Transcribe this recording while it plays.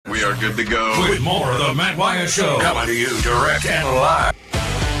are good to go. With more of the Matt Wyatt Show. Coming to you direct and live.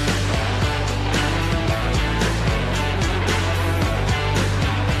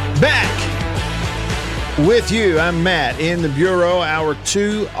 Back with you. I'm Matt in the Bureau. Hour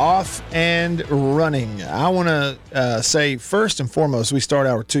 2 off and running. I want to say first and foremost, we start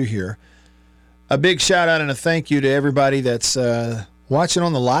Hour 2 here. A big shout out and a thank you to everybody that's watching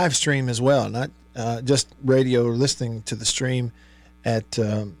on the live stream as well, not just radio or listening to the stream at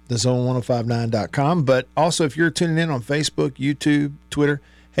thezone1059.com, but also if you're tuning in on Facebook, YouTube, Twitter.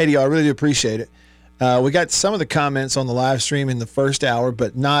 Hey, y'all, I really do appreciate it. We got some of the comments on the live stream in the first hour,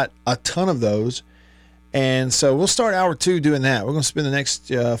 but not a ton of those. And so we'll start Hour 2 doing that. We're going to spend the next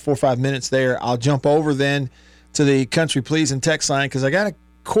 4 or 5 minutes there. I'll jump over then to the Country Please and text line because I got a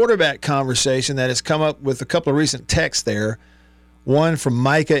quarterback conversation that has come up with a couple of recent texts there. One from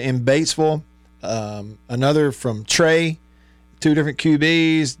Micah in Batesville, another from Trey, 2 different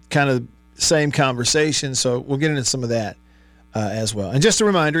QBs, kind of same conversation. So we'll get into some of that as well. And just a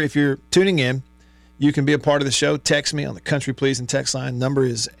reminder, if you're tuning in, you can be a part of the show. Text me on the Country Please and text line. Number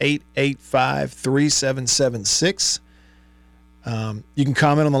is 885-3776. You can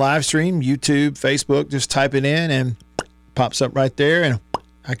comment on the live stream, YouTube, Facebook. Just type it in and pops up right there, and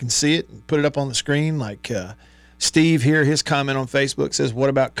I can see it and put it up on the screen. Like Steve here, his comment on Facebook says, "What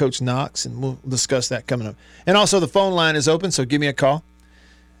about Coach Knox?" And we'll discuss that coming up. And also the phone line is open, so give me a call.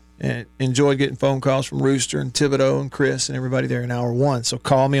 And enjoy getting phone calls from Rooster and Thibodeau and Chris and everybody there in Hour 1. So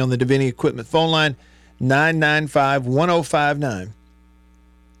call me on the Divinity Equipment phone line, 995-1059.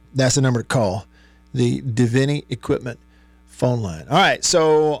 That's the number to call, the Divinity Equipment phone line. All right,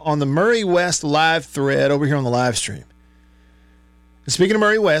 so on the Murray West live thread over here on the live stream. Speaking of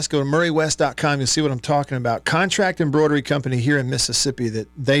Murray West, go to murraywest.com. You'll see what I'm talking about. Contract embroidery company here in Mississippi that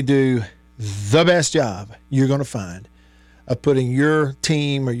they do the best job you're going to find of putting your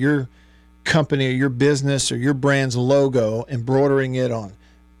team or your company or your business or your brand's logo, embroidering it on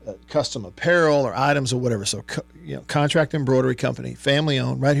custom apparel or items or whatever. So, contract embroidery company, family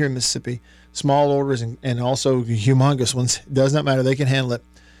owned, right here in Mississippi. Small orders and also humongous ones. It does not matter. They can handle it.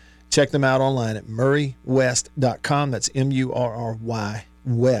 Check them out online at murraywest.com. That's MURRY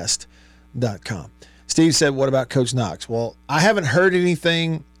West.com. Steve said, "What about Coach Knox?" Well, I haven't heard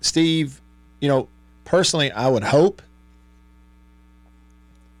anything, Steve. Personally, I would hope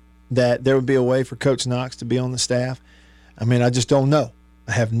that there would be a way for Coach Knox to be on the staff. I mean, I just don't know.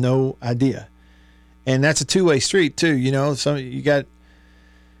 I have no idea. And that's a two-way street too.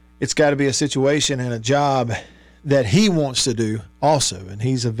 It's got to be a situation and a job that he wants to do also, and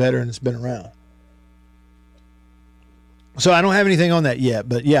he's a veteran that's been around. So I don't have anything on that yet,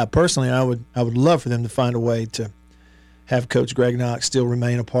 but yeah, personally, I would love for them to find a way to have Coach Greg Knox still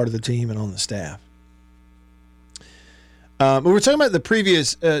remain a part of the team and on the staff. But we're talking about the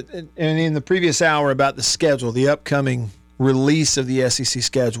previous, and in the previous hour about the schedule, the upcoming release of the SEC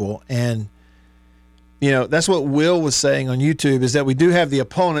schedule. And, that's what Will was saying on YouTube, is that we do have the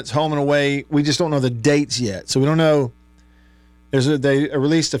opponents home and away. We just don't know the dates yet. So we don't know. They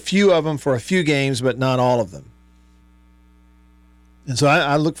released a few of them for a few games, but not all of them. And so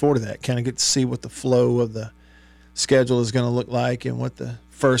I look forward to that, kind of get to see what the flow of the schedule is going to look like and what the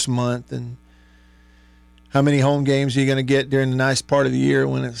first month and how many home games are you going to get during the nice part of the year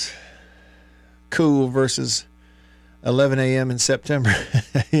when it's cool versus 11 a.m. in September?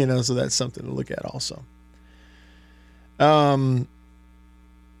 So that's something to look at also.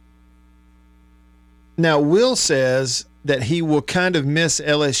 Now, Will says that he will kind of miss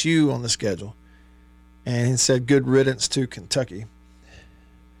LSU on the schedule. And he said, good riddance to Kentucky.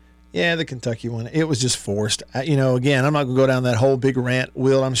 Yeah, the Kentucky one. It was just forced. Again, I'm not going to go down that whole big rant,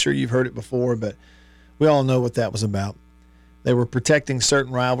 Will. I'm sure you've heard it before, but we all know what that was about. They were protecting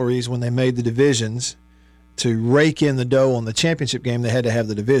certain rivalries when they made the divisions. To rake in the dough on the championship game, they had to have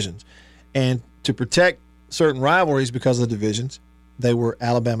the divisions. And to protect certain rivalries because of the divisions, they were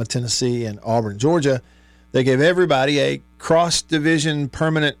Alabama, Tennessee, and Auburn, Georgia. They gave everybody a cross-division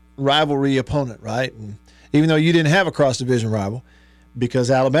permanent rivalry opponent, right? And even though you didn't have a cross-division rival,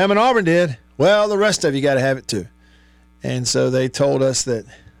 because Alabama and Auburn did, well, the rest of you got to have it too. And so they told us that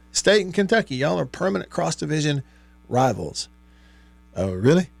State and Kentucky, y'all are permanent cross-division rivals. Oh,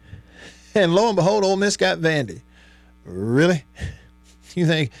 really? And lo and behold, Ole Miss got Vandy. Really? You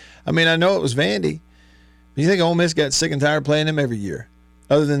think, I know it was Vandy. But you think Ole Miss got sick and tired of playing them every year,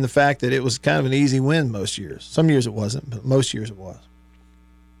 other than the fact that it was kind of an easy win most years. Some years it wasn't, but most years it was.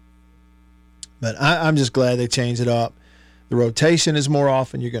 But I'm just glad they changed it up. The rotation is more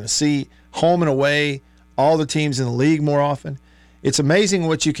often. You're going to see home and away, all the teams in the league more often. It's amazing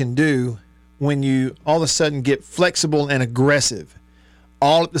what you can do when you all of a sudden get flexible and aggressive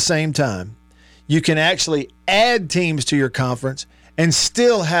all at the same time. You can actually add teams to your conference and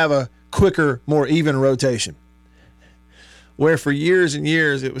still have a quicker, more even rotation. Where for years and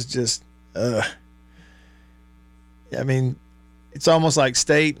years it was just, I mean, it's almost like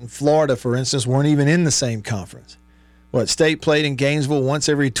State and Florida, for instance, weren't even in the same conference. What, State played in Gainesville once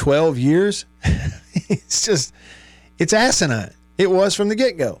every 12 years? It's asinine. It was from the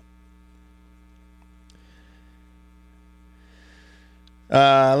get-go.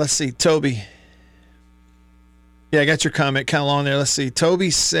 Let's see, Toby. Yeah, I got your comment kind of long there. Let's see.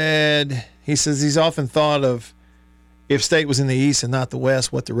 Toby says he's often thought of if State was in the East and not the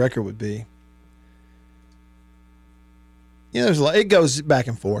West, what the record would be. You know, it goes back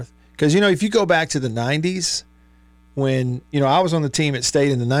and forth. Because, if you go back to the 90s, when, I was on the team at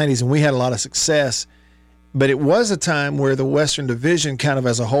State in the 90s and we had a lot of success, but it was a time where the Western Division kind of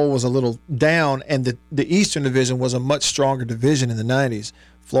as a whole was a little down, and the Eastern Division was a much stronger division in the 90s.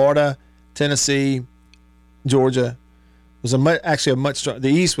 Florida, Tennessee, Georgia was the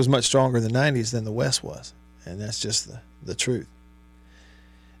East was much stronger in the 90s than the West was, and that's just the truth.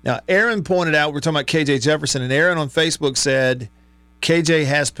 Now, Aaron pointed out, we're talking about KJ Jefferson, and Aaron on Facebook said KJ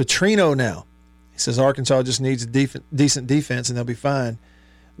has Petrino now. He says Arkansas just needs a decent defense and they'll be fine.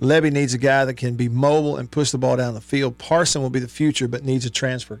 Lebby needs a guy that can be mobile and push the ball down the field. Parson will be the future, but needs a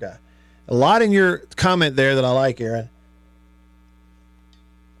transfer guy. A lot in your comment there that I like, Aaron.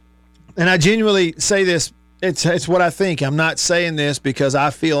 And I genuinely say this, it's what I think. I'm not saying this because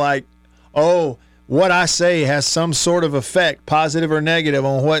I feel like, what I say has some sort of effect, positive or negative,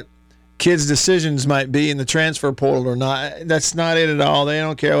 on what kids' decisions might be in the transfer portal or not. That's not it at all. They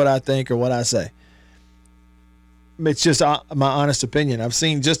don't care what I think or what I say. It's just my honest opinion. I've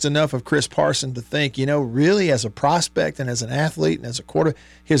seen just enough of Chris Parson to think, really as a prospect and as an athlete and as a quarter,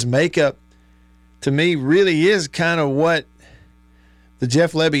 his makeup to me really is kind of what the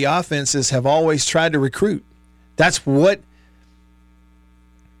Jeff Lebby offenses have always tried to recruit. That's what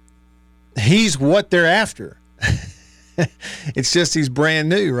he's what they're after. It's just he's brand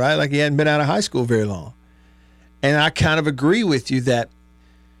new, right? Like he hadn't been out of high school very long. And I kind of agree with you that,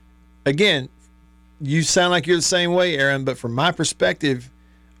 again, you sound like you're the same way, Aaron, but from my perspective,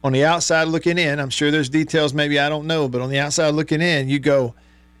 on the outside looking in, I'm sure there's details maybe I don't know, but on the outside looking in, you go,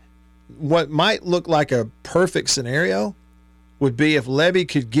 what might look like a perfect scenario would be if Lebby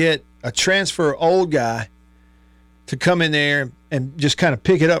could get a transfer old guy to come in there and just kind of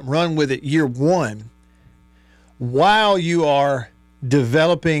pick it up and run with it year one while you are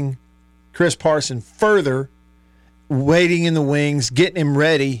developing Chris Parson further, waiting in the wings, getting him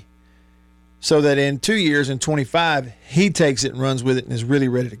ready so that in 2 years, in 25, he takes it and runs with it and is really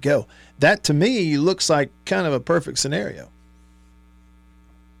ready to go. That, to me, looks like kind of a perfect scenario.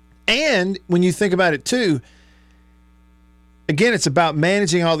 And when you think about it, too, again, it's about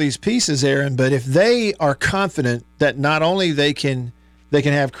managing all these pieces, Aaron, but if they are confident that not only they can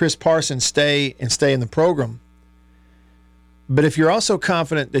have Chris Parson stay in the program, but if you're also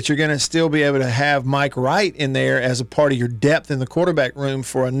confident that you're going to still be able to have Mike Wright in there as a part of your depth in the quarterback room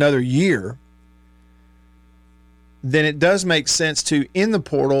for another year, then it does make sense to, in the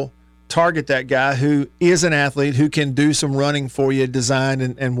portal, target that guy who is an athlete, who can do some running for you, design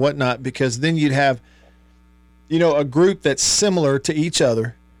and whatnot, because then you'd have, a group that's similar to each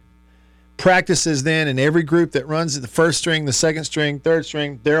other. Practices then, and every group that runs the first string, the second string, third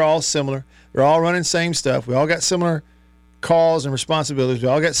string, they're all similar. They're all running same stuff. We all got similar calls and responsibilities. We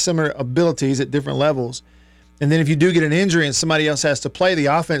all got similar abilities at different levels. And then if you do get an injury and somebody else has to play, the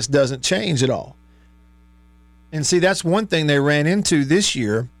offense doesn't change at all. And see, that's one thing they ran into this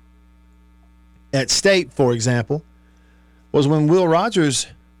year at State, for example, was when Will Rogers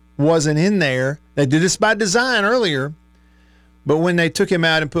wasn't in there. They did this by design earlier, but when they took him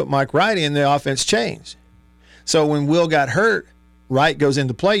out and put Mike Wright in, the offense changed. So when Will got hurt, Wright goes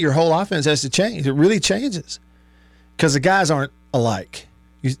into play, your whole offense has to change. It really changes because the guys aren't alike.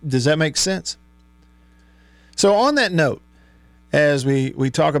 Does that make sense? So on that note, as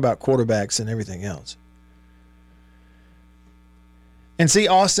we talk about quarterbacks and everything else, and see,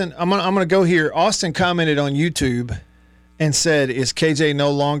 Austin, I'm gonna go here. Austin commented on YouTube and said, "Is KJ no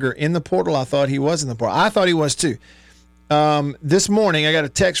longer in the portal?" I thought he was in the portal. I thought he was too. This morning, I got a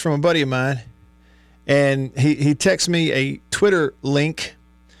text from a buddy of mine, and he texted me a Twitter link,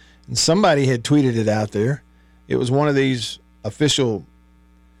 and somebody had tweeted it out there. It was one of these official,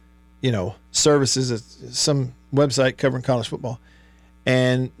 services, some website covering college football.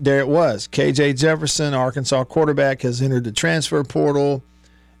 And there it was. KJ Jefferson, Arkansas quarterback, has entered the transfer portal.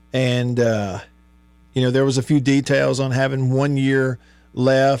 And, there was a few details on having 1 year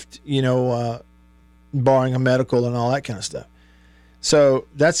left, barring a medical and all that kind of stuff. So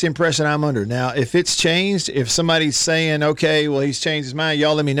that's the impression I'm under. Now, if it's changed, if somebody's saying, okay, well, he's changed his mind,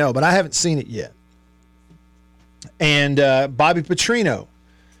 y'all let me know. But I haven't seen it yet. And Bobby Petrino,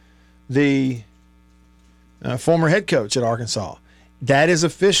 the former head coach at Arkansas, that is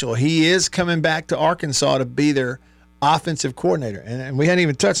official. He is coming back to Arkansas to be their offensive coordinator. And we hadn't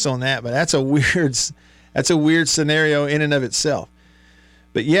even touched on that, but that's a weird scenario in and of itself.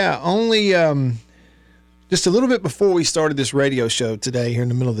 But yeah, only just a little bit before we started this radio show today here in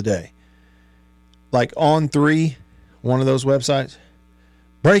the middle of the day, like on 3, one of those websites,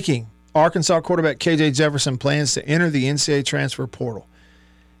 breaking, Arkansas quarterback KJ Jefferson plans to enter the NCAA transfer portal.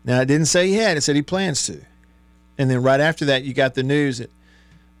 Now, it didn't say he had, it said he plans to. And then right after that, you got the news that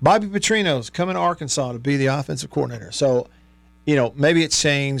Bobby Petrino's coming to Arkansas to be the offensive coordinator. So, maybe it's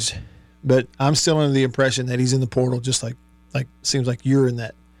changed, but I'm still under the impression that he's in the portal, just like seems like you're in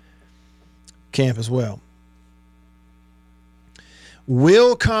that camp as well.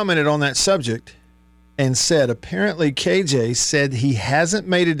 Will commented on that subject and said, apparently KJ said he hasn't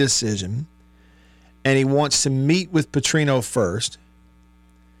made a decision and he wants to meet with Petrino first.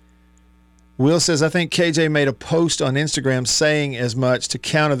 Will says, I think KJ made a post on Instagram saying as much to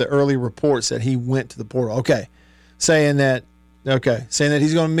counter the early reports that he went to the portal. Okay. Saying that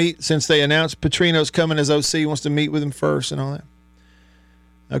he's going to meet, since they announced Petrino's coming as OC, he wants to meet with him first and all that.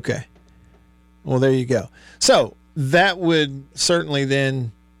 Okay. Well, there you go. So that would certainly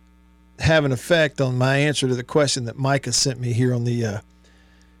then have an effect on my answer to the question that Micah sent me here on the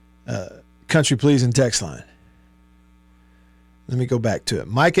Country Pleasing text line. Let me go back to it.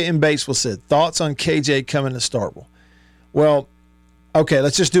 Micah in Batesville said, thoughts on KJ coming to Starkville? Well, okay,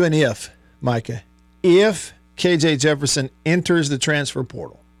 let's just do an if, Micah. If KJ Jefferson enters the transfer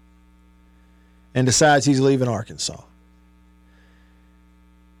portal and decides he's leaving Arkansas,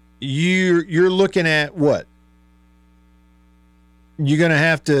 you're looking at what? You're going to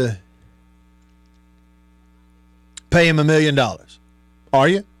have to pay him $1 million. Are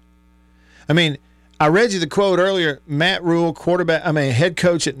you? I mean, I read you the quote earlier. Matt Rule, head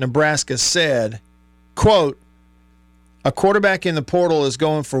coach at Nebraska, said, quote, a quarterback in the portal is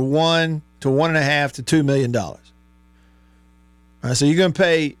going for $1 to $1.5 to $2 million. All right, so you're going to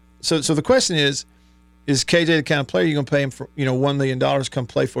pay. So the question is KJ the kind of player you're going to pay him for, $1 million come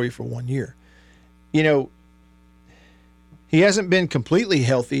play for you for 1 year? He hasn't been completely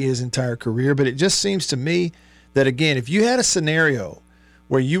healthy his entire career, but it just seems to me that, again, if you had a scenario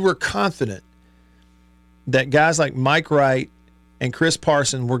where you were confident that guys like Mike Wright and Chris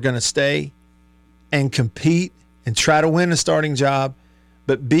Parson were going to stay and compete and try to win a starting job,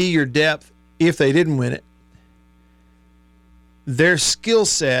 but be your depth if they didn't win it, their skill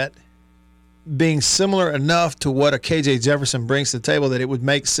set being similar enough to what a KJ Jefferson brings to the table that it would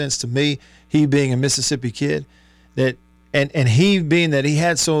make sense to me, he being a Mississippi kid, that and he being that he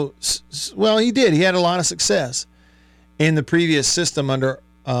had he had a lot of success in the previous system under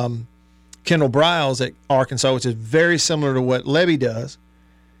Kendall Briles at Arkansas, which is very similar to what Levy does.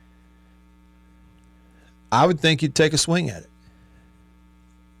 I would think you'd take a swing at it,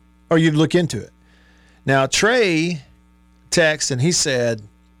 or you'd look into it. Now, Trey texted and he said,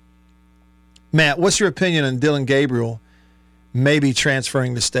 Matt, what's your opinion on Dylan Gabriel maybe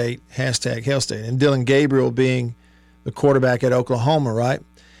transferring to state, #Hail State, and Dylan Gabriel being the quarterback at Oklahoma, right?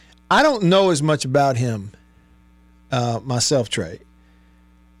 I don't know as much about him myself, Trey.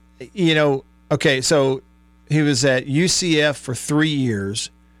 Okay, so he was at UCF for 3 years,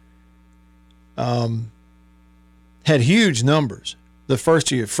 had huge numbers the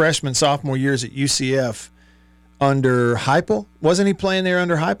first year, freshman, sophomore years at UCF under Heupel. Wasn't he playing there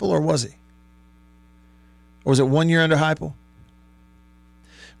under Heupel, or was he? Or was it 1 year under Heupel?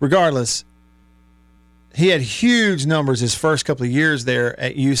 Regardless, he had huge numbers his first couple of years there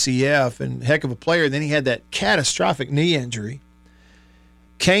at UCF, and heck of a player. Then he had that catastrophic knee injury,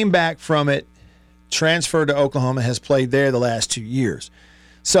 came back from it, transferred to Oklahoma, has played there the last 2 years.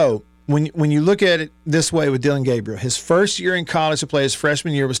 So when you look at it this way with Dylan Gabriel, his first year in college to play his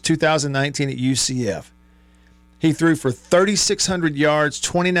freshman year was 2019 at UCF. He threw for 3,600 yards,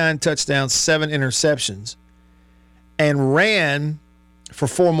 29 touchdowns, 7 interceptions, and ran for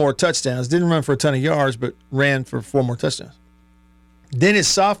 4 more touchdowns. Didn't run for a ton of yards, but ran for 4 more touchdowns. Then his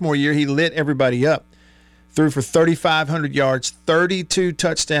sophomore year, he lit everybody up. Threw for 3,500 yards, 32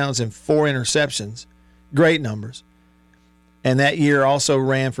 touchdowns, and 4 interceptions. Great numbers. And that year also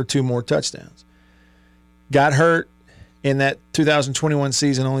ran for 2 more touchdowns. Got hurt in that 2021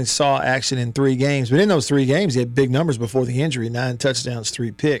 season, only saw action in 3 games. But in those 3 games, he had big numbers before the injury, 9 touchdowns,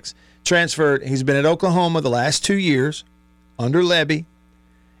 3 picks. Transferred. He's been at Oklahoma the last 2 years under Levy.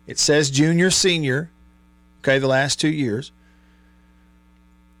 It says junior, senior, okay, the last 2 years.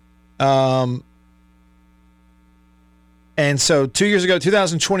 And so 2 years ago,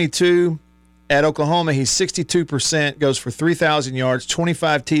 2022, at Oklahoma, he's 62%, goes for 3,000 yards,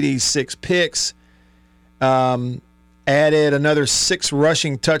 25 TDs, 6 picks. Added another 6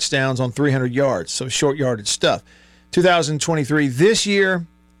 rushing touchdowns on 300 yards, so short yardage stuff. 2023, this year,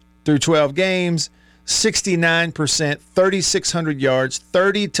 through 12 games, 69%, 3,600 yards,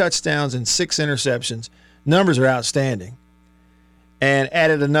 30 touchdowns, and 6 interceptions. Numbers are outstanding. And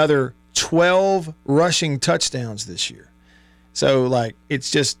added another 12 rushing touchdowns this year. So, like, it's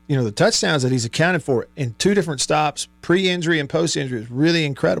just, the touchdowns that he's accounted for in 2 different stops, pre-injury and post-injury, is really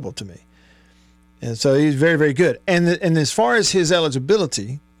incredible to me. And so he's very, very good. And as far as his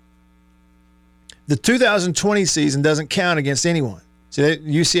eligibility, the 2020 season doesn't count against anyone. So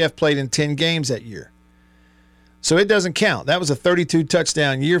UCF played in 10 games that year. So it doesn't count. That was a 32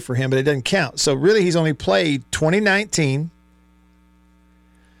 touchdown year for him, but it doesn't count. So really he's only played 2019,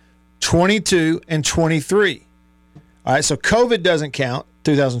 22, and 23. All right, so COVID doesn't count,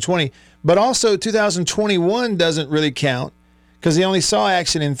 2020, but also 2021 doesn't really count because he only saw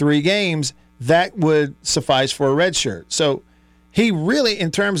action in 3 games. That would suffice for a red shirt. So he really, in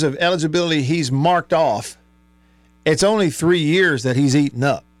terms of eligibility, he's marked off. It's only 3 years that he's eaten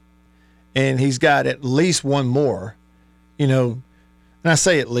up. And he's got at least one more, and I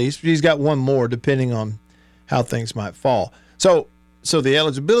say at least, but he's got one more depending on how things might fall. So the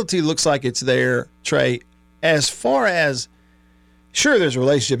eligibility looks like it's there, Trey. As far as, sure, there's a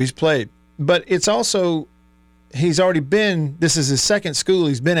relationship, he's played, but it's also, he's already been, this is his second school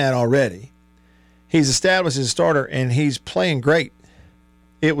he's been at already. He's established as a starter, and he's playing great.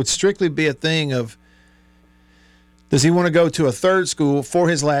 It would strictly be a thing of, does he want to go to a third school for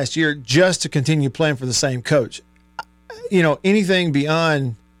his last year just to continue playing for the same coach? Anything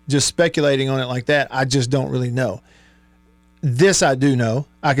beyond just speculating on it like that, I just don't really know. This I do know.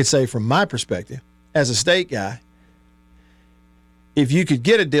 I could say from my perspective, as a state guy, if you could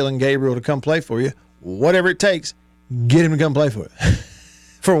get a Dylan Gabriel to come play for you, whatever it takes, get him to come play for you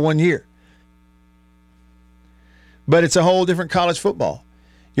for 1 year. But it's a whole different college football.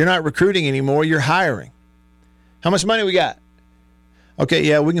 You're not recruiting anymore, you're hiring. How much money we got? Okay,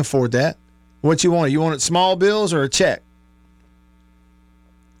 yeah, we can afford that. What you want? You want it small bills or a check?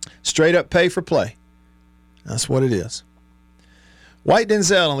 Straight up pay for play. That's what it is. White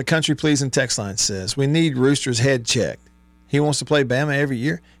Denzel on the Country Pleasing text line says, we need Rooster's head checked. He wants to play Bama every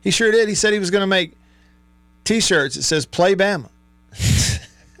year. He sure did. He said he was going to make T-shirts that says play Bama.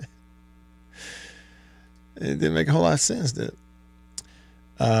 It didn't make a whole lot of sense, did it?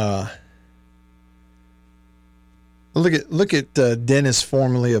 Look at Dennis,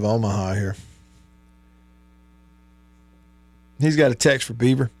 formerly of Omaha here. He's got a text for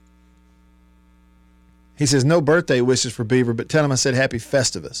Beaver. He says, no birthday wishes for Beaver, but tell him I said happy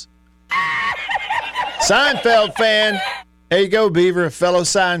Festivus. Seinfeld fan. There you go, Beaver, a fellow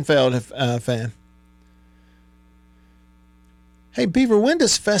Seinfeld fan. Hey, Beaver, when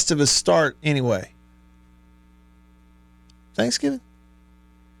does Festivus start anyway? Thanksgiving?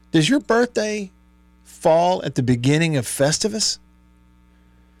 Does your birthday fall at the beginning of Festivus?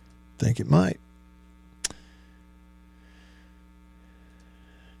 I think it might.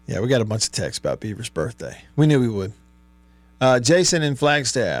 Yeah, we got a bunch of texts about Beaver's birthday. We knew we would. Jason in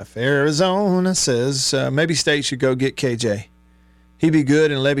Flagstaff, Arizona says maybe State should go get KJ. He'd be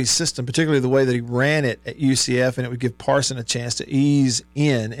good in Levy's system, particularly the way that he ran it at UCF, and it would give Parson a chance to ease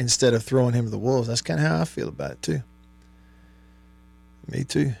in instead of throwing him to the Wolves. That's kind of how I feel about it, too. Me,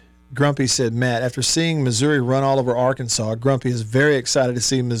 too. Grumpy said, Matt, after seeing Missouri run all over Arkansas, Grumpy is very excited to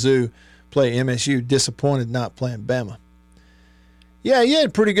see Mizzou play MSU, disappointed not playing Bama. Yeah, you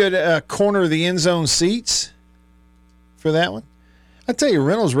had pretty good corner of the end zone seats for that one. I tell you,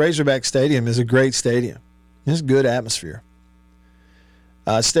 Reynolds Razorback Stadium is a great stadium. It's good atmosphere.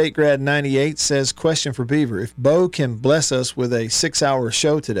 State Grad 98 says, question for Beaver. If Bo can bless us with a 6-hour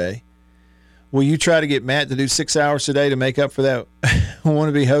show today, will you try to get Matt to do 6 hours today to make up for that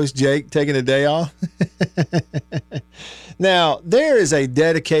wannabe host Jake taking a day off? Now, there is a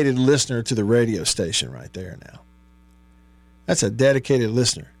dedicated listener to the radio station right there now. That's a dedicated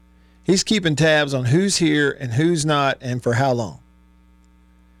listener. He's keeping tabs on who's here and who's not and for how long.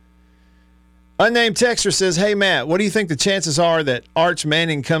 Unnamed texter says, hey, Matt, what do you think the chances are that Arch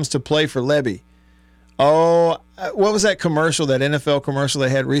Manning comes to play for Levy? Oh, what was that commercial, that NFL commercial they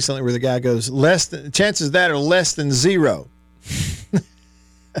had recently where the guy goes, chances of that are less than 0.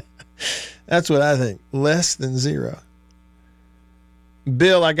 That's what I think, less than 0.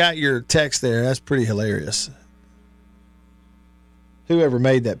 Bill, I got your text there. That's pretty hilarious. Whoever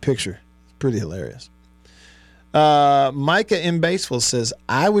made that picture, it's pretty hilarious. Micah in Batesville says,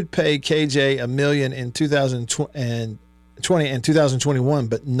 I would pay KJ $1 million in 2020 and 2021,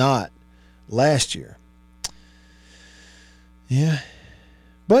 but not last year. Yeah.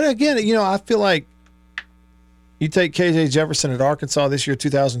 But again, I feel like you take KJ Jefferson at Arkansas this year,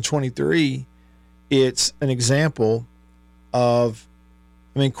 2023, it's an example of,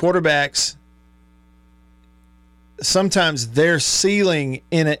 quarterbacks, sometimes their ceiling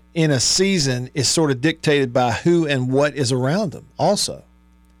in a season is sort of dictated by who and what is around them also.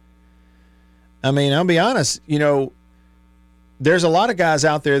 I'll be honest, there's a lot of guys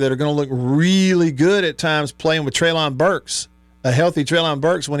out there that are going to look really good at times playing with Treylon Burks, a healthy Treylon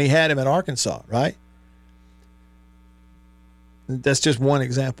Burks when he had him at Arkansas, right? That's just one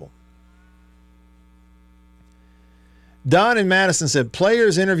example. Don in Madison said,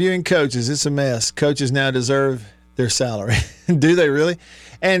 players interviewing coaches, it's a mess. Coaches now deserve their salary. Do they really?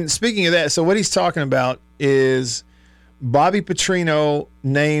 And speaking of that, so what he's talking about is Bobby Petrino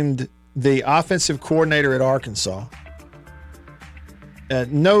named the offensive coordinator at Arkansas.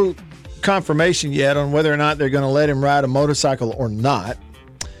 No confirmation yet on whether or not they're going to let him ride a motorcycle or not.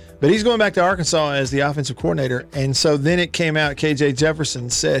 But he's going back to Arkansas as the offensive coordinator. And so then it came out, KJ Jefferson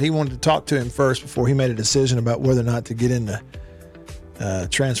said he wanted to talk to him first before he made a decision about whether or not to get in the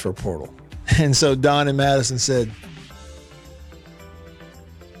transfer portal. And so Don in Madison said,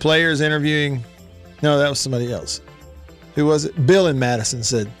 players interviewing. No, that was somebody else. Who was it? Bill in Madison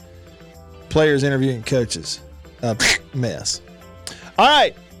said, players interviewing coaches. Mess. All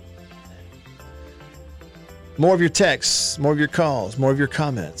right. More of your texts, more of your calls, more of your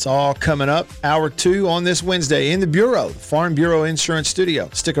comments, all coming up. Hour 2 on this Wednesday in the Bureau, Farm Bureau Insurance Studio.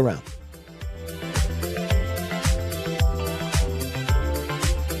 Stick around.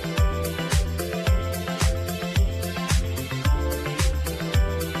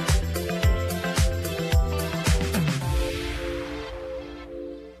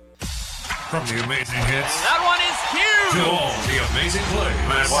 From the amazing hits That one is huge! to all the amazing plays,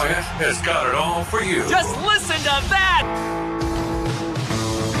 Matt Wyatt has got it all for you. Just listen to that!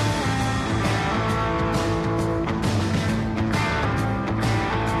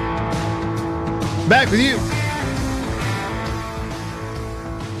 Back with you.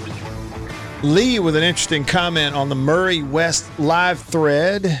 Lee with an interesting comment on the Murray West live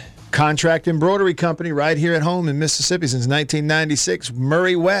thread. Contract embroidery company right here at home in Mississippi since 1996.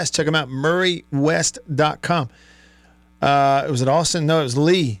 Murray West. Check them out, murraywest.com. Was it Austin? No, it was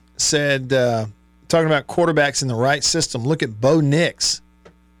Lee. Said, talking about quarterbacks in the right system, look at Bo Nix.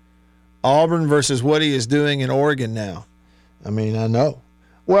 Auburn versus what he is doing in Oregon now. I know.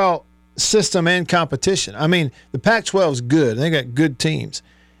 Well, system and competition. The Pac-12 is good. They got good teams.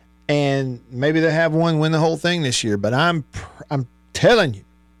 And maybe they have one win the whole thing this year. But I'm telling you,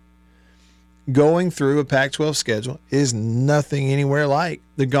 going through a Pac-12 schedule is nothing anywhere like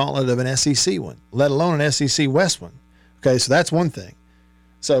the gauntlet of an SEC one, let alone an SEC West one. Okay, so that's one thing.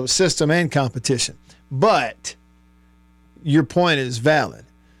 So system and competition. But your point is valid.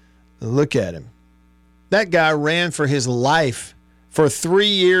 Look at him. That guy ran for his life for 3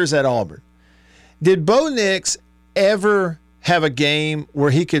 years at Auburn. Did Bo Nix ever have a game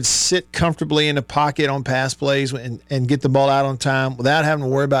where he could sit comfortably in the pocket on pass plays and get the ball out on time without having to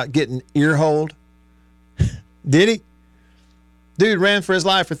worry about getting ear-holed? Did he? Dude ran for his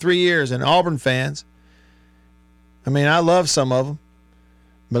life for 3 years, and Auburn fans, I love some of them,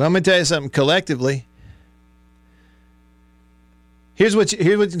 but I'm going to tell you something collectively. Here's what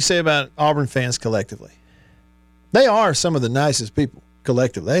you can say about Auburn fans collectively. They are some of the nicest people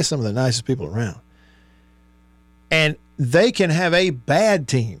collectively. They're some of the nicest people around. And they can have a bad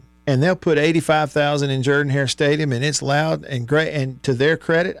team, and they'll put 85,000 in Jordan-Hare Stadium, and it's loud and great. And to their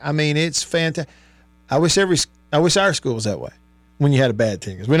credit, it's fantastic. I wish our school was that way when you had a bad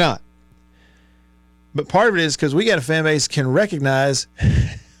team, because we're not. But part of it is because we got a fan base that can recognize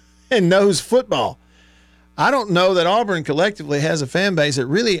and knows football. I don't know that Auburn collectively has a fan base that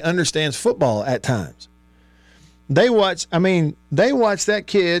really understands football at times. They watch that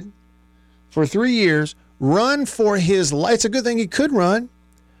kid for 3 years run for his life. It's a good thing he could run,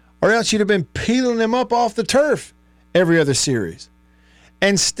 or else you'd have been peeling him up off the turf every other series.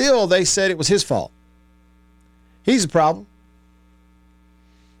 And still they said it was his fault. He's the problem.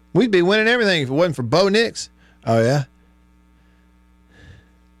 We'd be winning everything if it wasn't for Bo Nix. Oh, yeah?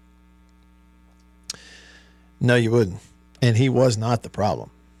 No, you wouldn't. And he was not the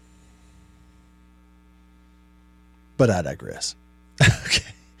problem. But I digress. Okay.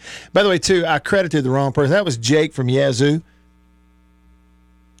 By the way, too, I credited the wrong person. That was Jake from Yazoo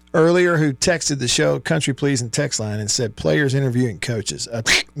earlier, who texted the show Country Please and text line and said players interviewing coaches. A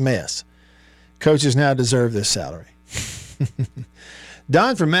mess. Coaches now deserve this salary.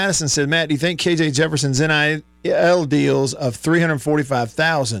 Don from Madison said, Matt, do you think KJ Jefferson's NIL deals of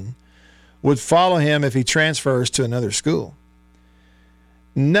 $345,000 would follow him if he transfers to another school?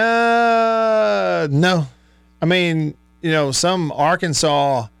 No. I mean, some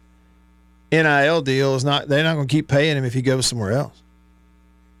Arkansas NIL deal is they're not going to keep paying him if he goes somewhere else.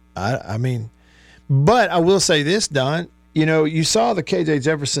 I mean, but I will say this, Don, you saw the KJ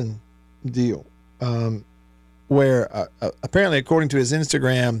Jefferson deal where apparently, according to his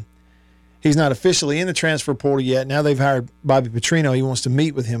Instagram, he's not officially in the transfer portal yet. Now they've hired Bobby Petrino. He wants to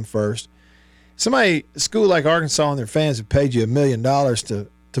meet with him first. A school like Arkansas and their fans have paid you $1 million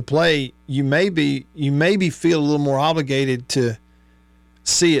to play. You maybe feel a little more obligated to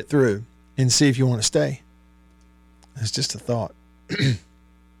see it through and see if you want to stay. That's just a thought.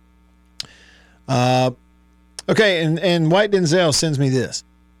 Okay, and White Denzel sends me this.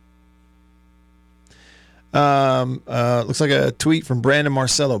 Looks like a tweet from Brandon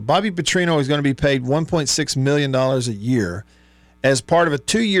Marcello. Bobby Petrino is going to be paid $1.6 million a year as part of a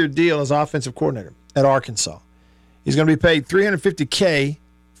 2-year deal as offensive coordinator at Arkansas. He's going to be paid $350K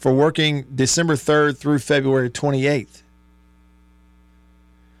for working December 3rd through February 28th.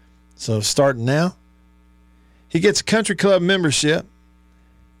 So starting now, he gets a country club membership,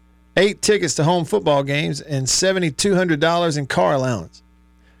 8 tickets to home football games, and $7,200 in car allowance.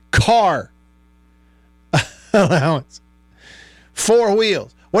 Car allowance. 4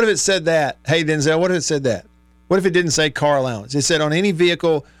 wheels. What if it said that? Hey, Denzel, what if it said that? What if it didn't say car allowance? It said on any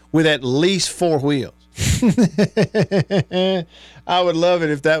vehicle with at least 4 wheels. I would love it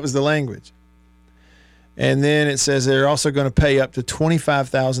if that was the language. And then it says they're also going to pay up to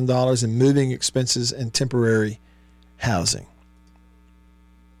 $25,000 in moving expenses and temporary housing.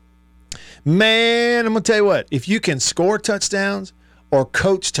 Man, I'm going to tell you what. If you can score touchdowns or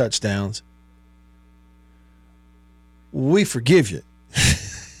coach touchdowns, we forgive you.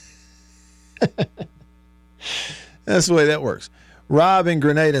 That's the way that works. Rob in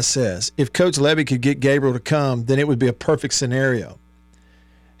Grenada says, if Coach Levy could get Gabriel to come, then it would be a perfect scenario.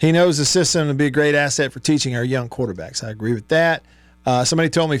 He knows the system would be a great asset for teaching our young quarterbacks. I agree with that. Somebody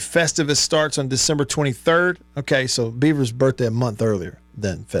told me Festivus starts on December 23rd. Okay, so Beaver's birthday a month earlier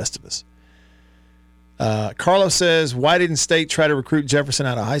than Festivus. Carlos says, why didn't State try to recruit Jefferson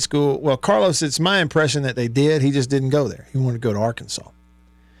out of high school? Well, Carlos, it's my impression that they did. He just didn't go there. He wanted to go to Arkansas.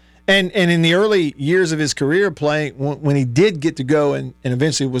 And in the early years of his career playing, when he did get to go and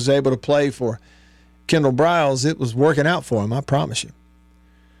eventually was able to play for Kendall Briles, it was working out for him, I promise you.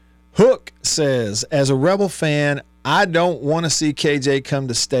 Hook says, as a Rebel fan, I don't want to see KJ come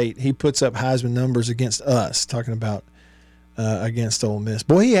to State. He puts up Heisman numbers against us, talking about against Ole Miss.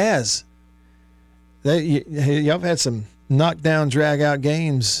 Boy, he has. Y'all have had some knockdown, drag-out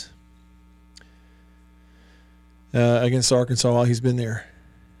games against Arkansas while he's been there.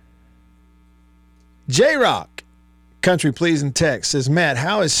 J-Rock, country pleasing text, says, Matt,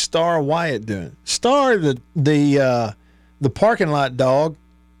 how is Star Wyatt doing? Star, the parking lot dog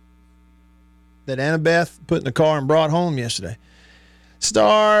that Annabeth put in the car and brought home yesterday.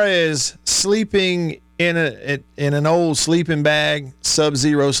 Star is sleeping in an old sleeping bag,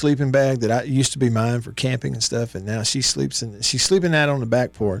 Sub-Zero sleeping bag that used to be mine for camping and stuff, and now she's sleeping out on the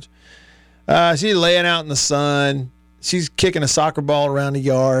back porch. She's laying out in the sun. She's kicking a soccer ball around the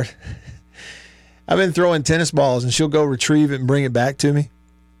yard. I've been throwing tennis balls, and she'll go retrieve it and bring it back to me.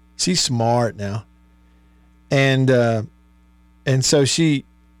 She's smart now, and so she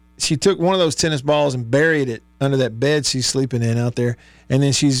took one of those tennis balls and buried it under that bed she's sleeping in out there, and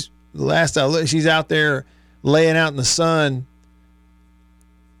then she's out there laying out in the sun,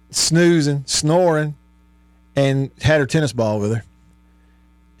 snoozing, snoring, and had her tennis ball with her,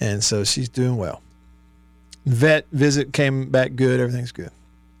 and so she's doing well. Vet visit came back good. Everything's good.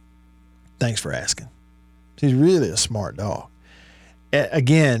 Thanks for asking. She's really a smart dog.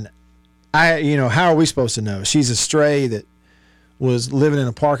 Again, how are we supposed to know? She's a stray that was living in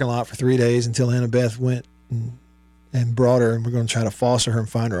a parking lot for 3 days until Annabeth went and brought her, and we're going to try to foster her and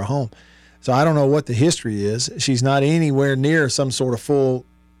find her a home. So I don't know what the history is. She's not anywhere near some sort of full,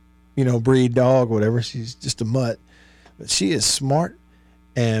 breed dog or whatever. She's just a mutt. But she is smart.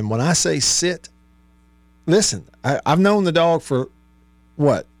 And when I say sit, listen, I've known the dog for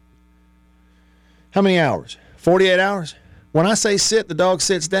what? How many hours? 48 hours? When I say sit, the dog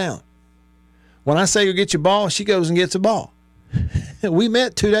sits down. When I say go get your ball, she goes and gets a ball. We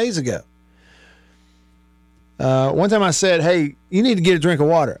met 2 days ago. One time I said, hey, you need to get a drink of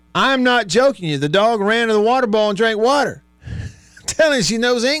water. I'm not joking you. The dog ran to the water bowl and drank water. I'm telling you, she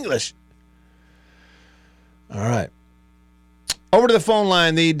knows English. All right. Over to the phone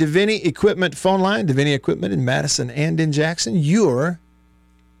line, the Davini Equipment phone line, Davini Equipment in Madison and in Jackson. Your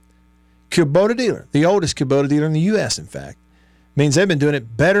Kubota dealer, the oldest Kubota dealer in the U.S., in fact. Means they've been doing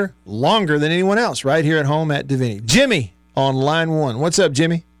it better, longer than anyone else right here at home at Davini. Jimmy on line one. What's up,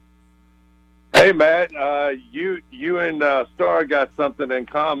 Jimmy? Hey, Matt. You and Star got something in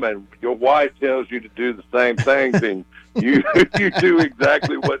common. Your wife tells you to do the same things, and you do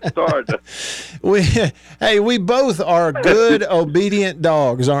exactly what Star does. We both are good, obedient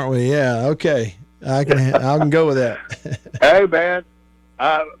dogs, aren't we? Yeah. Okay. I can go with that. Hey, man.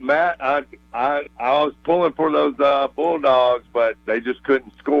 Matt, I was pulling for those Bulldogs, but they just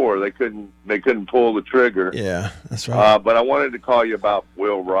couldn't score. They couldn't pull the trigger. Yeah, that's right. But I wanted to call you about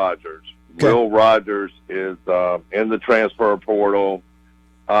Will Rogers. Okay. Will Rogers is in the transfer portal.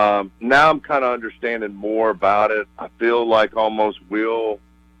 Now I'm kind of understanding more about it. I feel like almost Will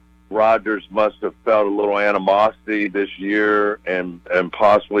Rogers must have felt a little animosity this year and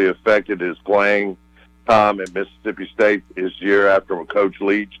possibly affected his playing time at Mississippi State this year after Coach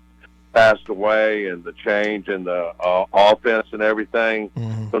Leach passed away and the change in the offense and everything.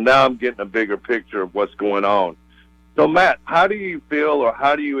 Mm-hmm. So now I'm getting a bigger picture of what's going on. So, Matt, how do you feel, or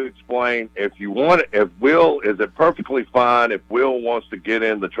how do you explain is it perfectly fine if Will wants to get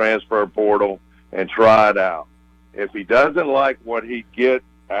in the transfer portal and try it out? If he doesn't like what he gets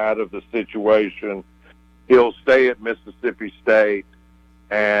out of the situation, he'll stay at Mississippi State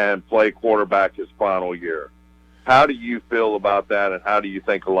and play quarterback his final year. How do you feel about that, and how do you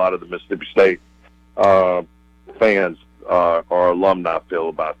think a lot of the Mississippi State fans or alumni feel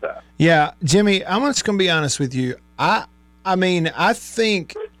about that? Yeah, Jimmy, I'm just going to be honest with you. I mean, I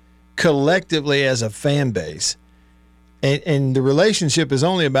think collectively as a fan base, and the relationship is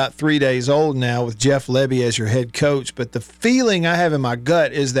only about 3 days old now with Jeff Lebby as your head coach, but the feeling I have in my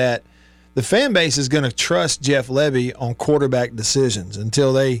gut is that the fan base is going to trust Jeff Lebby on quarterback decisions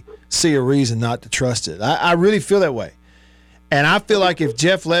until they see a reason not to trust it. I really feel that way. And I feel like if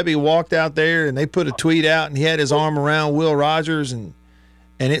Jeff Lebby walked out there and they put a tweet out and he had his arm around Will Rogers and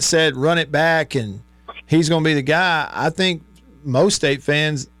it said run it back and he's going to be the guy, I think most State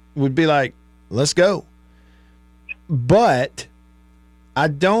fans would be like, let's go. But I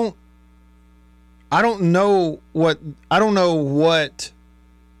don't know what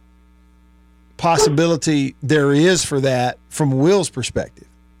possibility there is for that from Will's perspective.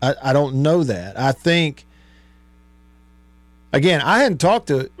 I don't know that. I think, again, I hadn't talked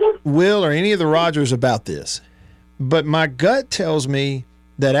to Will or any of the Rogers about this, but my gut tells me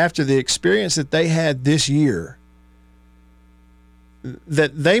that after the experience that they had this year,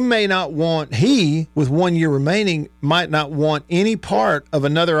 that they may not want, he, with 1 year remaining, might not want any part of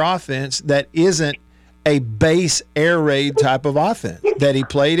another offense that isn't a base air raid type of offense that he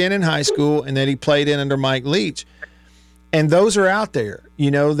played in high school and that he played in under Mike Leach. And those are out there.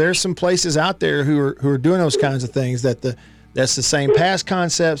 You know, there's some places out there who are doing those kinds of things that's the same pass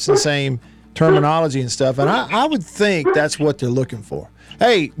concepts and same terminology and stuff. And I would think that's what they're looking for.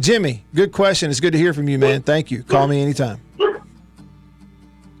 Hey, Jimmy, good question. It's good to hear from you, man. Thank you. Call me anytime.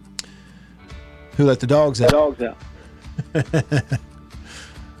 Who let the dogs out?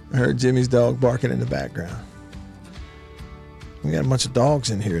 I heard Jimmy's dog barking in the background. We got a bunch of dogs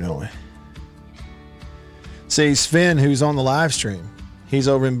in here, don't we? See, Sven, who's on the live stream, he's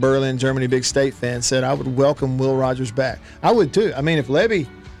over in Berlin, Germany, big State fan, said, I would welcome Will Rogers back. I would too. I mean, if Lebby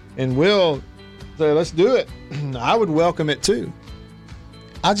and Will say, let's do it, I would welcome it too.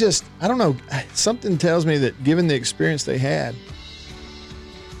 I don't know. Something tells me that given the experience they had,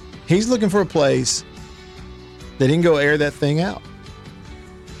 he's looking for a place that he can go air that thing out.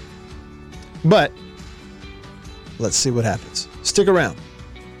 But let's see what happens. Stick around.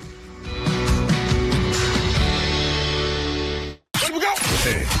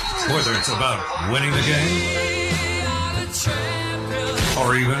 Hey, whether it's about winning the game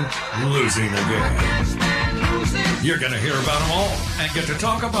or even losing the game, you're going to hear about them all and get to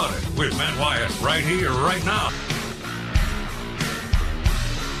talk about it with Matt Wyatt right here, right now.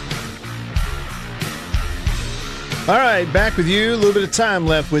 All right, back with you. A little bit of time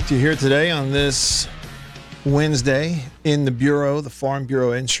left with you here today on this Wednesday in the Bureau, the Farm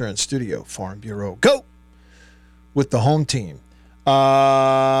Bureau Insurance Studio. Farm Bureau, go with the home team.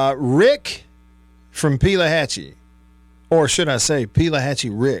 Rick from Pelahatchie, or should I say Pelahatchie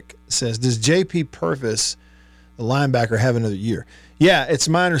Rick, says, does J.P. Purvis, the linebacker, have another year? Yeah, it's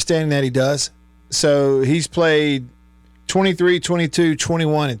my understanding that he does. So he's played 23, 22,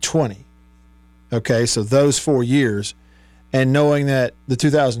 21, and 20. Okay, so those 4 years, and knowing that the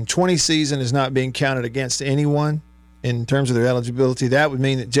 2020 season is not being counted against anyone in terms of their eligibility, that would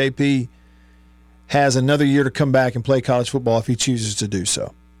mean that JP has another year to come back and play college football if he chooses to do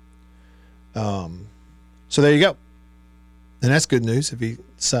so. So there you go. And that's good news if he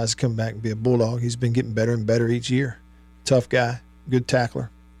decides to come back and be a Bulldog. He's been getting better and better each year. Tough guy, good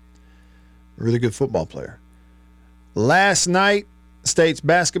tackler, really good football player. Last night, State's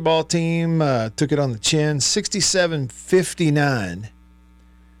basketball team took it on the chin, 67-59.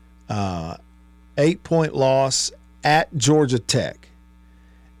 8-point loss at Georgia Tech.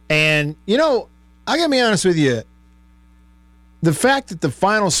 And, I got to be honest with you, the fact that the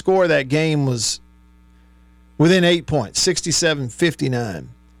final score of that game was within 8 points, 67-59,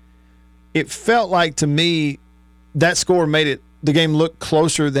 it felt like to me that score made the game look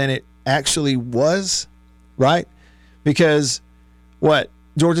closer than it actually was, right? Because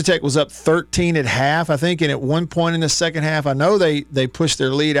Georgia Tech was up 13 at half, I think, and at one point in the second half, I know they pushed their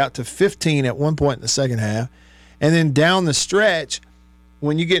lead out to 15 at one point in the second half. And then down the stretch,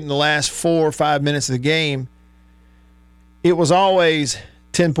 when you get in the last 4 or 5 minutes of the game, it was always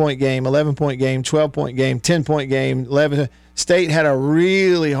 10-point game, 11-point game, 12-point game, 10-point game, 11. State had a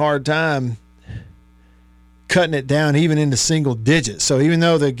really hard time cutting it down even into single digits. So even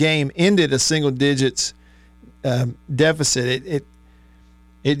though the game ended a single digits deficit,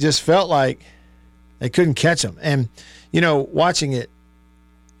 it just felt like they couldn't catch them. And, watching it,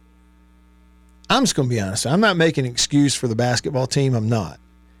 I'm just going to be honest. I'm not making an excuse for the basketball team. I'm not.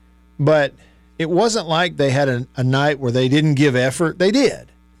 But it wasn't like they had a night where they didn't give effort. They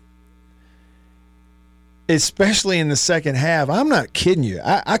did. Especially in the second half. I'm not kidding you.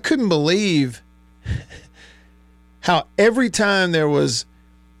 I couldn't believe how every time there was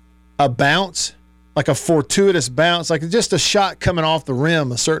a bounce, like a fortuitous bounce, like just a shot coming off the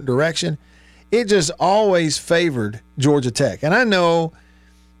rim a certain direction, it just always favored Georgia Tech. And I know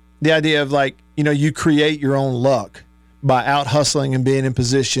the idea of you create your own luck by out hustling and being in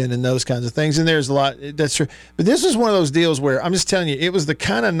position and those kinds of things. And there's a lot, that's true. But this was one of those deals where I'm just telling you, it was the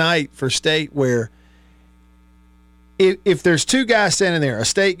kind of night for State where if there's two guys standing there, a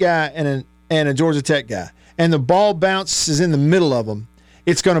State guy and a Georgia Tech guy, and the ball bounces in the middle of them,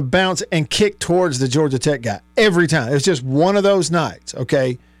 it's going to bounce and kick towards the Georgia Tech guy every time. It's just one of those nights,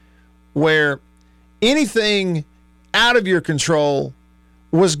 okay, where anything out of your control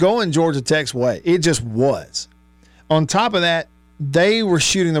was going Georgia Tech's way. It just was. On top of that, they were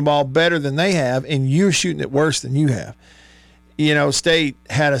shooting the ball better than they have, and you're shooting it worse than you have. State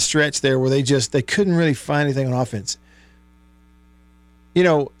had a stretch there where they couldn't really find anything on offense.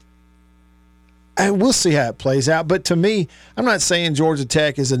 We'll see how it plays out. But to me, I'm not saying Georgia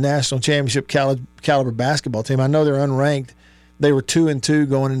Tech is a national championship caliber basketball team. I know they're unranked. They were 2-2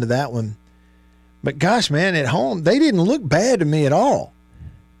 going into that one. But gosh, man, at home, they didn't look bad to me at all.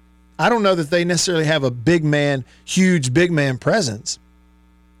 I don't know that they necessarily have a huge big man presence,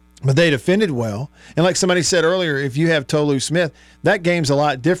 but they defended well. And like somebody said earlier, if you have Tolu Smith, that game's a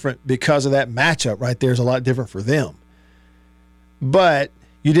lot different because of that matchup right there is a lot different for them. But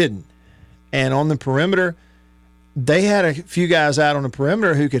you didn't. And on the perimeter, they had a few guys out on the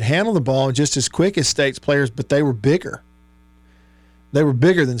perimeter who could handle the ball just as quick as State's players, but they were bigger. They were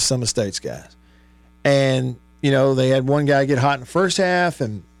bigger than some of State's guys. And, they had one guy get hot in the first half,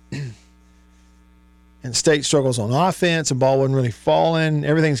 and State struggles on offense. The ball wasn't really falling.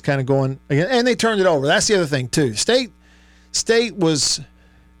 Everything's kind of going again. And they turned it over. That's the other thing, too. State was,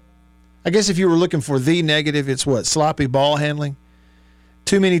 I guess if you were looking for the negative, it's sloppy ball handling.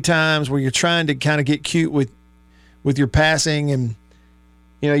 Too many times where you're trying to kind of get cute with your passing and,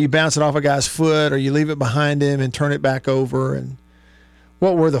 you bounce it off a guy's foot or you leave it behind him and turn it back over. And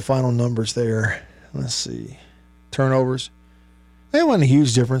what were the final numbers there? Let's see. Turnovers. It wasn't a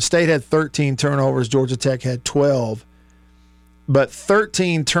huge difference. State had 13 turnovers. Georgia Tech had 12. But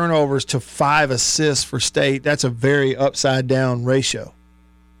 13 turnovers to 5 assists for State, that's a very upside-down ratio.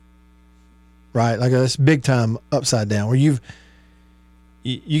 Right? Like that's big time upside down where you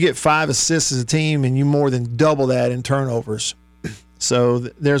get 5 assists as a team and you more than double that in turnovers. So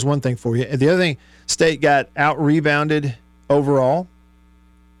there's one thing for you. The other thing, State got out-rebounded overall.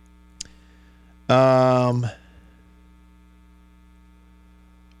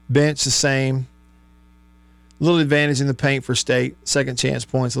 Bench the same. Little advantage in the paint for State. Second chance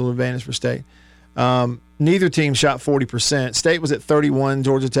points, a little advantage for State. Neither team shot 40%. State was at 31.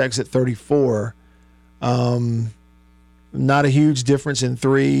 Georgia Tech's at 34. Not a huge difference in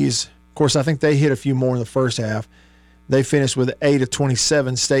threes. Of course, I think they hit a few more in the first half. They finished with 8 of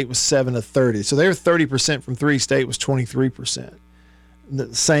 27. State was 7 of 30. So they were 30% from three. State was 23%.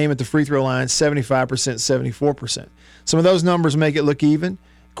 The same at the free throw line, 75%, 74%. Some of those numbers make it look even.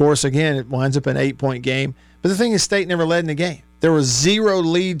 Of course, again, it winds up an 8-point game. But the thing is, State never led in the game. There were 0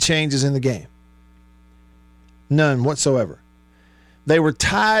 lead changes in the game. None whatsoever. They were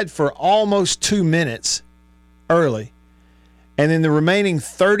tied for almost 2 minutes early. And in the remaining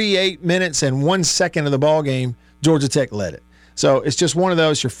 38 minutes and 1 second of the ball game, Georgia Tech led it. So it's just one of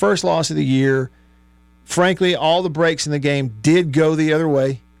those, your first loss of the year. Frankly, all the breaks in the game did go the other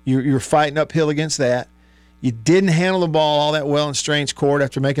way. You're fighting uphill against that. You didn't handle the ball all that well in Strange Court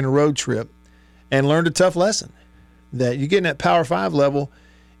after making a road trip, and learned a tough lesson that you get in that Power 5 level,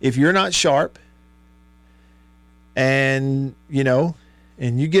 if you're not sharp and,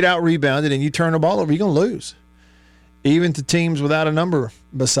 and you get out rebounded and you turn the ball over, you're going to lose, even to teams without a number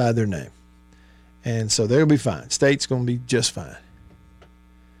beside their name. And so they'll be fine. State's going to be just fine.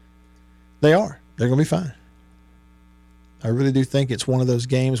 They are. They're going to be fine. I really do think it's one of those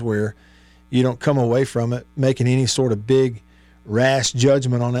games where you don't come away from it making any sort of big, rash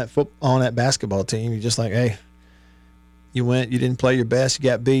judgment on that basketball team. You're just like, hey, you went, you didn't play your best, you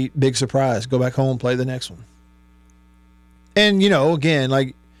got beat, big surprise. Go back home, play the next one. And, again,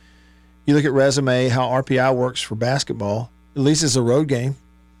 like you look at resume, how RPI works for basketball, at least it's a road game,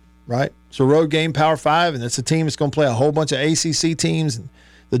 right? It's a road game, Power 5, and it's a team that's going to play a whole bunch of ACC teams and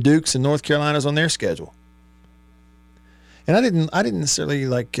the Dukes and North Carolinas on their schedule. And I didn't necessarily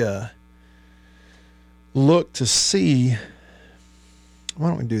look to see. Why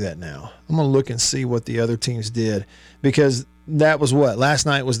don't we do that now? I'm going to look and see what the other teams did, because that was what last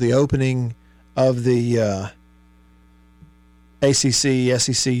night was the opening of the ACC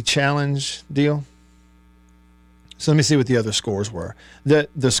SEC Challenge deal. So let me see what the other scores were.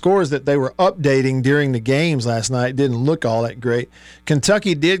 The scores that they were updating during the games last night didn't look all that great.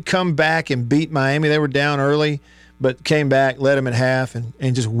 Kentucky did come back and beat Miami. They were down early, but came back, led them at half,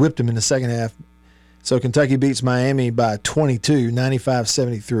 and just whipped them in the second half. So Kentucky beats Miami by 22,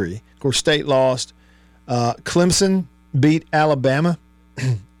 95-73. Of course, State lost. Clemson beat Alabama.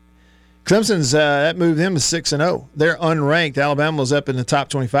 Clemson's that moved them to 6-0. They're unranked. Alabama was up in the top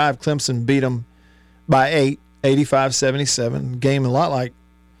 25. Clemson beat them by 8, 85-77. Game a lot like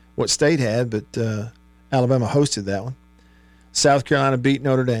what State had, but Alabama hosted that one. South Carolina beat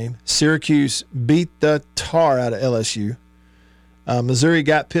Notre Dame. Syracuse beat the tar out of LSU. Missouri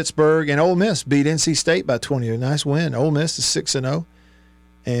got Pittsburgh, and Ole Miss beat NC State by 20. A nice win. Ole Miss is 6-0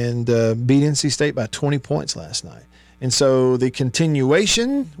 and beat NC State by 20 points last night. And so the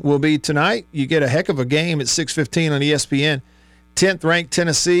continuation will be tonight. You get a heck of a game at 6:15 on ESPN. 10th-ranked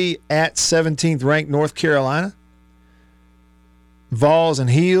Tennessee at 17th-ranked North Carolina. Vols and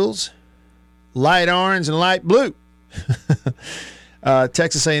Heels, light orange and light blue.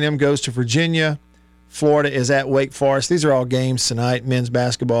 Texas A&M goes to Virginia. Florida is at Wake Forest. These are all games tonight. Men's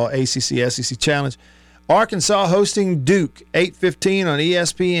basketball, ACC, SEC Challenge. Arkansas hosting Duke, 8:15 on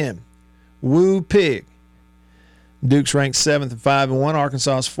ESPN. Woo Pig. Duke's ranked 7th and 5-1.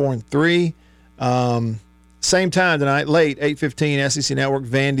 Arkansas is 4-3. Same time tonight, late, 8:15, SEC Network.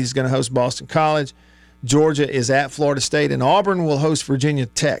 Vandy's going to host Boston College. Georgia is at Florida State, and Auburn will host Virginia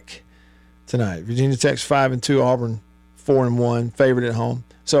Tech tonight. Virginia Tech's 5-2, Auburn 4-1, favorite at home.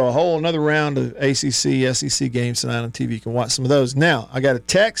 So a whole another round of ACC, SEC games tonight on TV. You can watch some of those. Now, I got a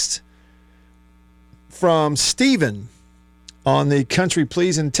text from Steven on the Country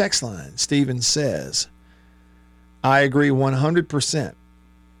Pleasing text line. Steven says, I agree 100%.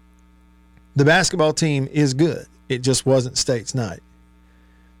 The basketball team is good. It just wasn't State's night.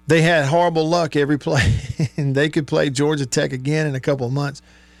 They had horrible luck every play, and they could play Georgia Tech again in a couple of months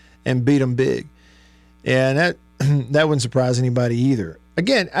and beat them big. And that wouldn't surprise anybody either.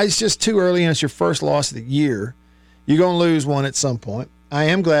 Again, it's just too early, and it's your first loss of the year. You're going to lose one at some point. I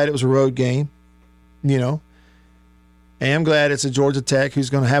am glad it was a road game, I am glad it's a Georgia Tech who's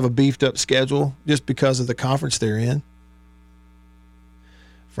going to have a beefed-up schedule just because of the conference they're in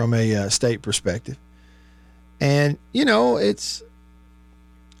from a state perspective. And, it's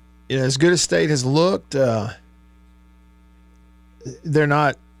as good as State has looked, they're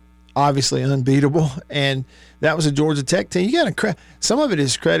not obviously unbeatable, and that was a Georgia Tech team. You got to some of it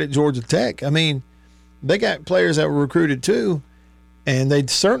is credit Georgia Tech. I mean, they got players that were recruited too, and they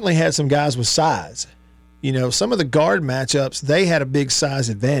certainly had some guys with size. Some of the guard matchups, they had a big size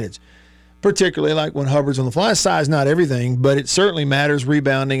advantage, particularly like when Hubbard's on the fly. Size not everything, but it certainly matters,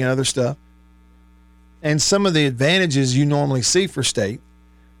 rebounding and other stuff. And some of the advantages you normally see for State,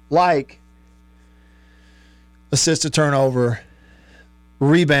 like assist to turnover,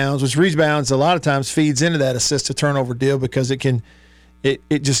 rebounds, which rebounds a lot of times feeds into that assist to turnover deal because it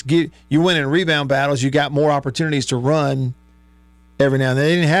just give you win in rebound battles. You got more opportunities to run every now and then.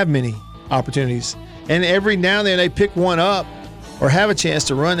 They didn't have many opportunities, and every now and then they pick one up or have a chance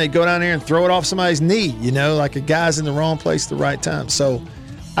to run. They go down there and throw it off somebody's knee, like a guy's in the wrong place at the right time. So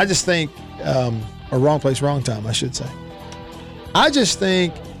I just think Or wrong place, wrong time, I should say. I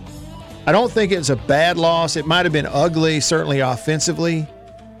don't think it was a bad loss. It might have been ugly, certainly offensively,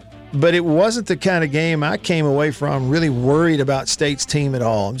 but it wasn't the kind of game I came away from really worried about State's team at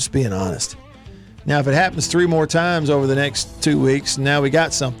all. I'm just being honest. Now, if it happens 3 more times over the next 2 weeks, now we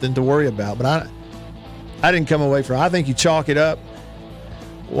got something to worry about. But I didn't come away from it. I think you chalk it up,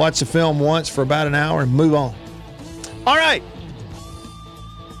 watch the film once for about an hour, and move on. All right.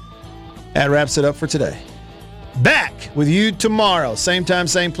 That wraps it up for today. Back with you tomorrow. Same time,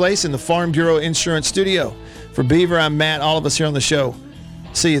 same place in the Farm Bureau Insurance Studio. For Beaver, I'm Matt. All of us here on the show.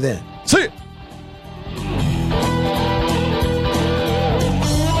 See you then. See you.